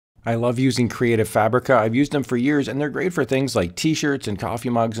I love using Creative Fabrica. I've used them for years and they're great for things like t-shirts and coffee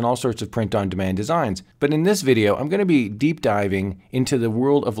mugs and all sorts of print-on-demand designs. But in this video, I'm going to be deep diving into the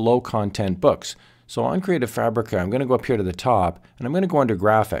world of low-content books. So on Creative Fabrica, I'm going to go up here to the top and I'm going to go under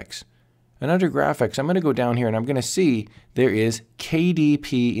Graphics. And under Graphics, I'm going to go down here and I'm going to see there is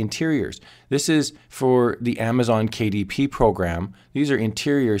KDP Interiors. This is for the Amazon KDP program. These are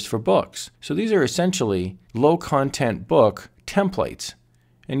interiors for books. So these are essentially low-content book templates.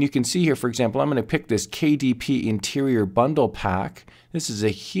 And you can see here, for example, I'm going to pick this KDP Interior Bundle Pack. This is a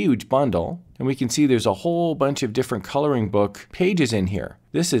huge bundle. And we can see there's a whole bunch of different coloring book pages in here.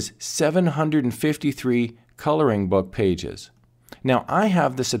 This is 753 coloring book pages. Now, I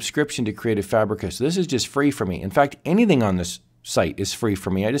have the subscription to Creative Fabrica, so this is just free for me. In fact, anything on this site is free for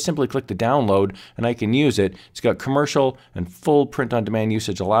me. I just simply click the download and I can use it. It's got commercial and full print-on-demand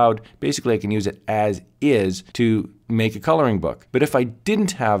usage allowed. Basically, I can use it as is to make a coloring book. But if I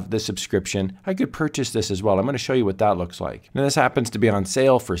didn't have the subscription, I could purchase this as well. I'm going to show you what that looks like. Now, this happens to be on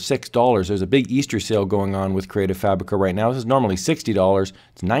sale for $6. There's a big Easter sale going on with Creative Fabrica right now. This is normally $60.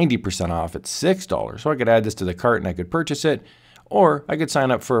 It's 90% off. It's $6. So I could add this to the cart and I could purchase it. Or I could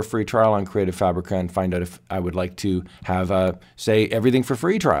sign up for a free trial on Creative Fabrica and find out if I would like to have, say, everything for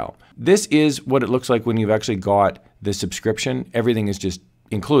free trial. This is what it looks like when you've actually got the subscription. Everything is just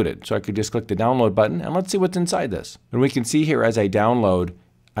included. So I could just click the download button and let's see what's inside this. And we can see here as I download,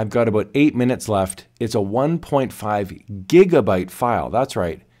 I've got about 8 minutes left. It's a 1.5 gigabyte file. That's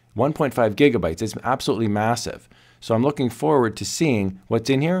right, 1.5 gigabytes. It's absolutely massive. So I'm looking forward to seeing what's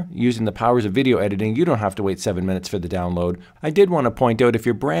in here. Using the powers of video editing, you don't have to wait 7 minutes for the download. I did want to point out, if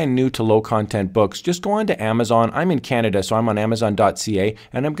you're brand new to low content books, just go on to Amazon. I'm in Canada, so I'm on Amazon.ca,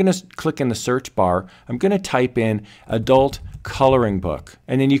 and I'm going to click in the search bar. I'm going to type in adult coloring book.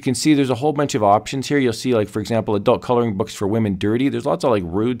 And then you can see there's a whole bunch of options here. You'll see, like, for example, adult coloring books for women dirty. There's lots of like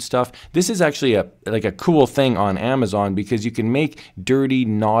rude stuff. This is actually a cool thing on Amazon because you can make dirty,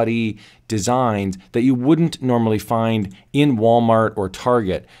 naughty designs that you wouldn't normally find in Walmart or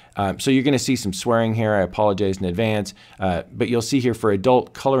Target. So you're going to see some swearing here. I apologize in advance. But you'll see here for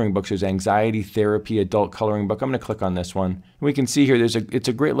adult coloring books, there's anxiety therapy adult coloring book. I'm going to click on this one. We can see here it's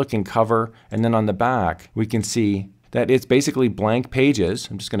a great looking cover. And then on the back, we can see that it's basically blank pages.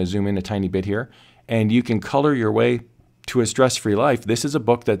 I'm just going to zoom in a tiny bit here. And you can color your way to a stress-free life. This is a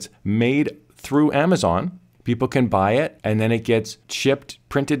book that's made through Amazon. People can buy it and then it gets shipped,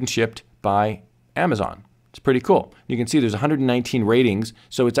 printed and shipped by Amazon. It's pretty cool. You can see there's 119 ratings.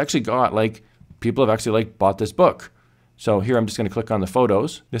 So it's actually got, like, people have actually bought this book. So here I'm just going to click on the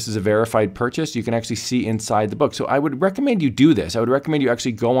photos. This is a verified purchase. You can actually see inside the book. So I would recommend you do this. I would recommend you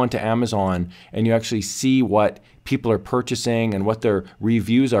actually go onto Amazon and you actually see what people are purchasing and what their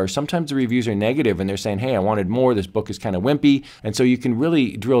reviews are. Sometimes the reviews are negative and they're saying, hey, I wanted more. This book is kind of wimpy. And so you can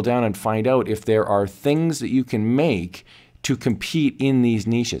really drill down and find out if there are things that you can make to compete in these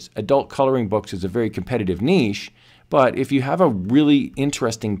niches. Adult coloring books is a very competitive niche, but if you have a really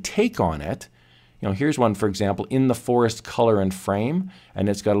interesting take on it, you know, here's one, for example, In the Forest Color and Frame, and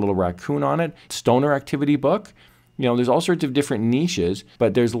it's got a little raccoon on it. Stoner activity book. You know, there's all sorts of different niches,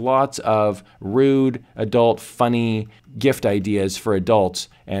 but there's lots of rude, adult, funny gift ideas for adults.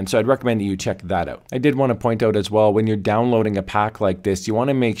 And so I'd recommend that you check that out. I did want to point out as well, when you're downloading a pack like this, you want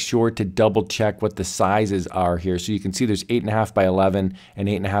to make sure to double check what the sizes are here. So you can see there's 8.5 by 11 and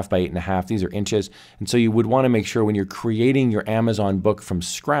 8.5 by 8.5. These are inches. And so you would want to make sure when you're creating your Amazon book from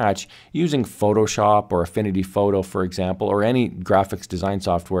scratch, using Photoshop or Affinity Photo, for example, or any graphics design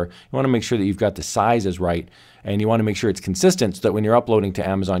software, you want to make sure that you've got the sizes right. And you want to make sure it's consistent so that when you're uploading to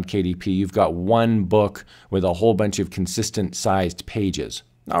Amazon KDP, you've got one book with a whole bunch of consistent sized pages.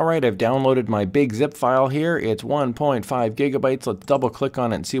 All right, I've downloaded my big zip file here. It's 1.5 gigabytes. Let's double click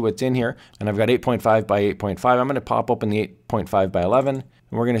on it and see what's in here. And I've got 8.5 by 8.5. I'm going to pop open the 8.5 by 11.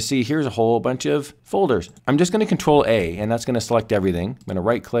 And we're going to see here's a whole bunch of folders. I'm just going to Control A, and that's going to select everything. I'm going to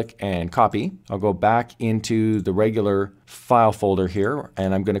right click and copy. I'll go back into the regular file folder here,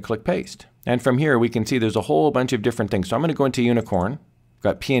 and I'm going to click paste. And from here, we can see there's a whole bunch of different things. So I'm going to go into Unicorn. I've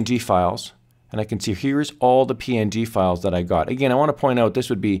got PNG files, and I can see here's all the PNG files that I got. Again, I want to point out this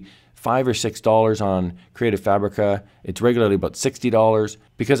would be $5 or $6 on Creative Fabrica. It's regularly about $60.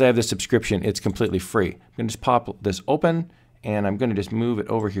 Because I have the subscription, it's completely free. I'm going to just pop this open, and I'm going to just move it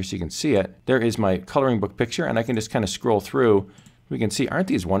over here so you can see it. There is my coloring book picture, and I can just kind of scroll through. We can see, aren't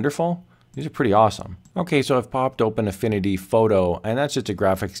these wonderful? These are pretty awesome. Okay, so I've popped open Affinity Photo, and that's just a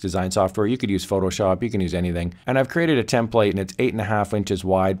graphics design software. You could use Photoshop, you can use anything. And I've created a template, and it's 8.5 inches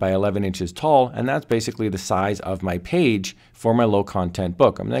wide by 11 inches tall, and that's basically the size of my page for my low content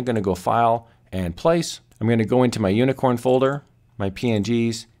book. I'm then going to go File and Place. I'm going to go into my Unicorn folder, my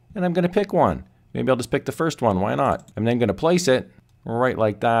PNGs, and I'm going to pick one. Maybe I'll just pick the first one. Why not? I'm then going to place it right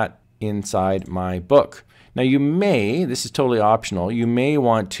like that inside my book. Now you may, this is totally optional, you may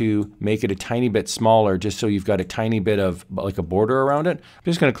want to make it a tiny bit smaller just so you've got a tiny bit of like a border around it. I'm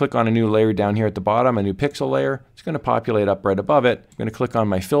just going to click on a new layer down here at the bottom, a new pixel layer. It's going to populate up right above it. I'm going to click on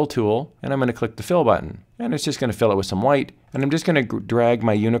my fill tool and I'm going to click the fill button. And it's just going to fill it with some white. And I'm just going to drag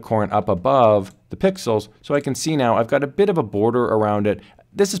my unicorn up above the pixels so I can see now I've got a bit of a border around it.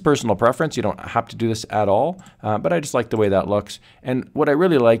 This is personal preference. You don't have to do this at all, but I just like the way that looks. And what I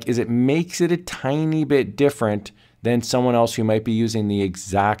really like is it makes it a tiny bit different than someone else who might be using the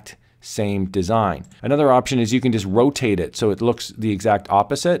exact same design. Another option is you can just rotate it so it looks the exact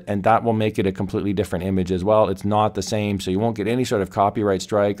opposite, and that will make it a completely different image as well. It's not the same, so you won't get any sort of copyright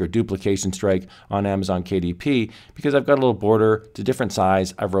strike or duplication strike on Amazon KDP because I've got a little border. It's a different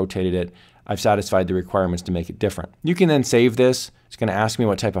size. I've rotated it. I've satisfied the requirements to make it different. You can then save this. It's going to ask me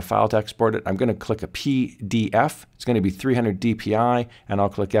what type of file to export it. I'm going to click a PDF. It's going to be 300 DPI, and I'll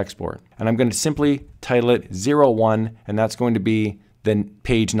click export. And I'm going to simply title it 01, and that's going to be the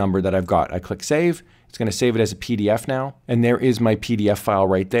page number that I've got. I click save. It's going to save it as a PDF now. And there is my PDF file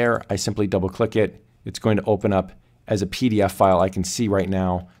right there. I simply double click it. It's going to open up as a PDF file. I can see right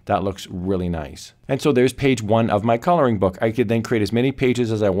now that looks really nice. And so there's page 1 of my coloring book. I could then create as many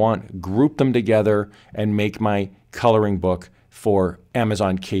pages as I want, group them together, and make my coloring book for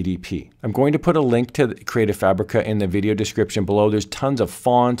Amazon KDP. I'm going to put a link to Creative Fabrica in the video description below. There's tons of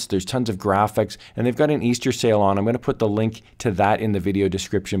fonts, there's tons of graphics, and they've got an Easter sale on. I'm going to put the link to that in the video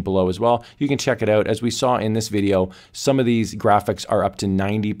description below as well. You can check it out. As we saw in this video, some of these graphics are up to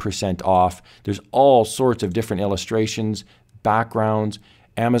 90% off. There's all sorts of different illustrations, backgrounds,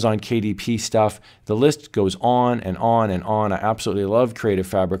 Amazon KDP stuff. The list goes on and on and on. I absolutely love Creative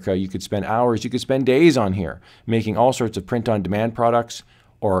Fabrica. You could spend hours, you could spend days on here making all sorts of print-on-demand products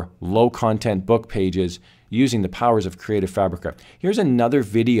or low-content book pages using the powers of Creative Fabrica. Here's another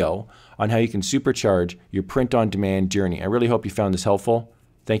video on how you can supercharge your print-on-demand journey. I really hope you found this helpful.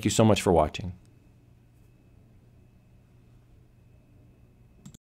 Thank you so much for watching.